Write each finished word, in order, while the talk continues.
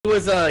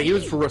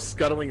was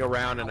scuttling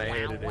around and I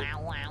hated it.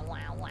 Oh, what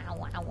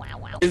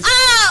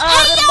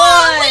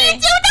are you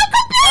doing? Don't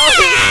come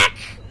back!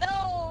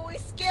 No, we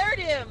scared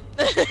him.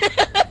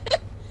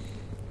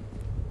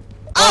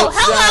 Hello,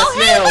 Snail,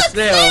 hey, Snail. look,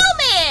 Snail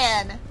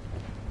Man!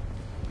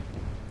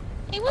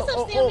 Hey, what's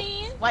up, Snail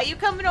Man? Why are you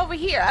coming over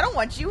here? I don't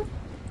want you.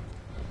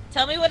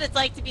 Tell me what it's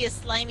like to be a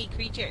slimy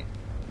creature.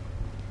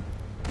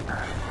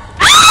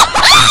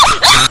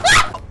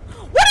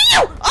 What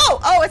are you?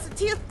 Oh, it's a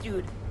teeth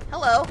dude.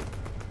 Hello.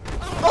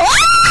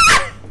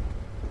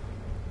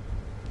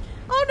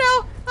 Oh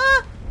no!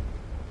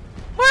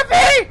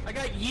 Murphy! I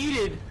got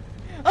yeeted.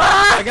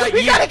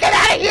 We gotta get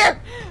out of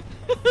here!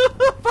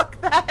 Fuck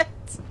that!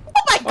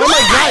 Oh my god! Oh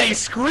my god, he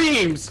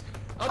screams!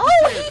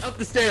 Up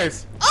the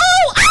stairs.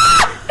 Oh!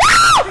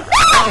 No!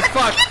 Oh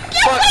fuck!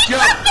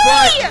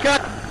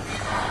 God!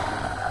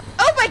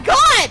 Oh my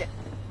god!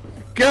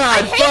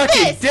 God I hate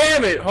fucking this.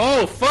 damn it!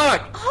 Oh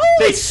fuck! Holy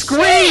They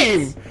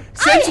scream! shit.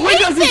 Since I when hate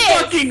does he this.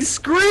 fucking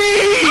scream?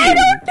 I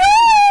don't know!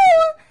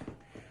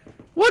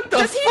 What the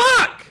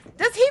fuck?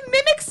 Does he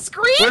mimic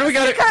screams? Where do we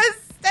gotta- Because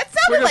that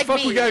Where sounded the like fuck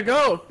me. we gotta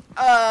go?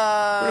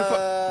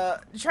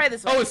 Try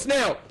this one. Oh, it's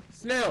Snail!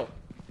 Snail!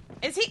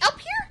 Is he up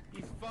here?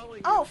 He's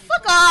following Oh, you.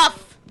 fuck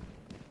off!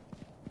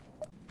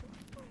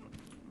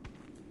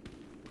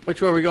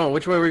 Which way are we going?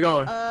 Which way are we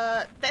going?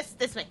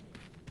 This way.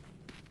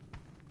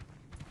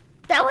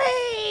 That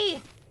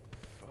way!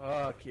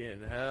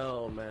 Fucking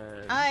hell,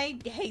 man. I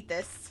hate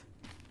this.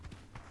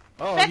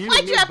 Oh, Beck, you why'd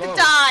and you me have to both.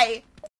 die?